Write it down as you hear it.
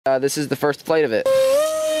This is the first flight of it.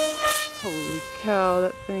 Holy cow,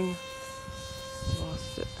 that thing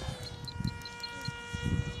lost it.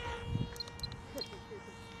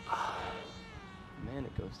 Man,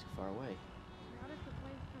 it goes too far away.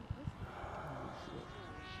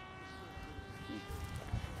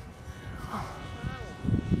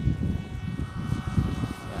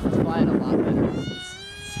 Yeah, it's flying a lot better.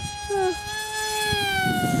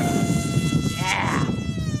 Yeah!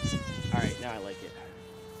 Alright, now I like it.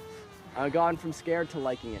 I've gone from scared to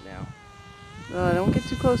liking it now. Don't get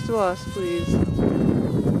too close to us, please.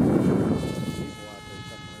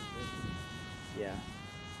 Yeah.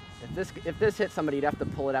 If this hit somebody, you'd have to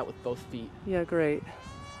pull it out with both feet. Yeah, great.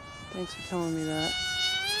 Thanks for telling me that.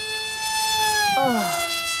 Oh.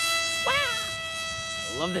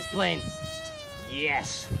 I love this plane.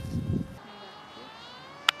 Yes.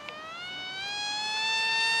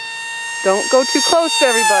 Don't go too close to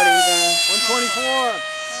everybody then. 124.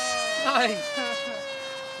 Nice.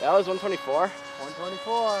 That was 124?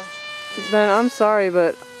 124. Ben, I'm sorry,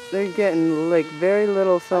 but they're getting like very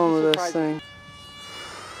little film of this thing.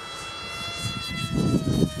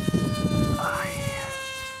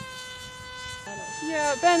 Oh,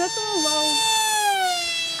 yeah, Ben, that's a little low.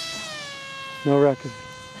 No record.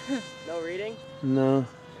 No reading? No. Yeah,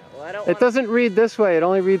 well, I don't It doesn't read this way. It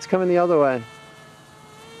only reads coming the other way.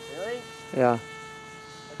 Really? Yeah.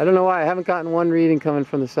 I don't know why. I haven't gotten one reading coming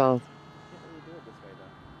from the south. I can't really do it this way,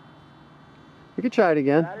 though. We could try it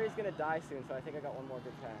again. The battery's gonna die soon, so I think I got one more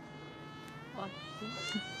good pass.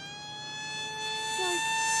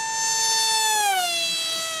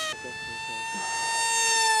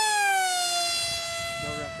 No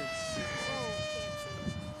records.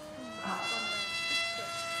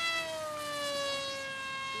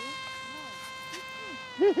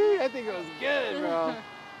 I think it was good, bro.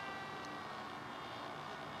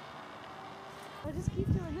 I'll just keep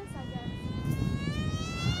doing this, I guess.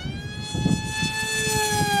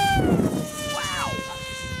 Wow!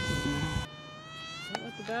 Don't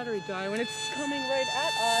let the battery die when it's coming right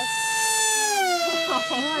at us.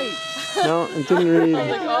 Right! No, it didn't read.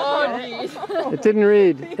 It didn't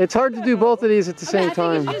read. It's hard to do both of these at the same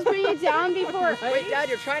time. I think you should just bring it down before. Wait, Dad,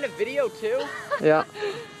 you're trying to video too? Yeah.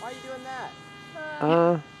 Why are you doing that?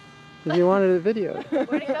 If you wanted a video.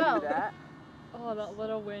 Where'd it Do go? that. Oh, that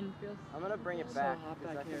little wind feels I'm gonna bring it So back hot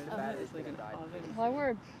because I back think here. the battery's It's like gonna an die. oven. why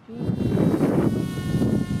we're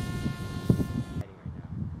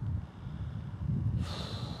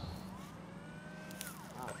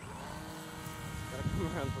Wow. Gotta come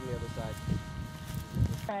around from the other side.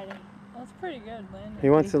 Friday. That's pretty good landing. He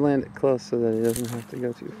wants to land it close so that he doesn't have to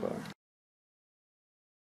go too far.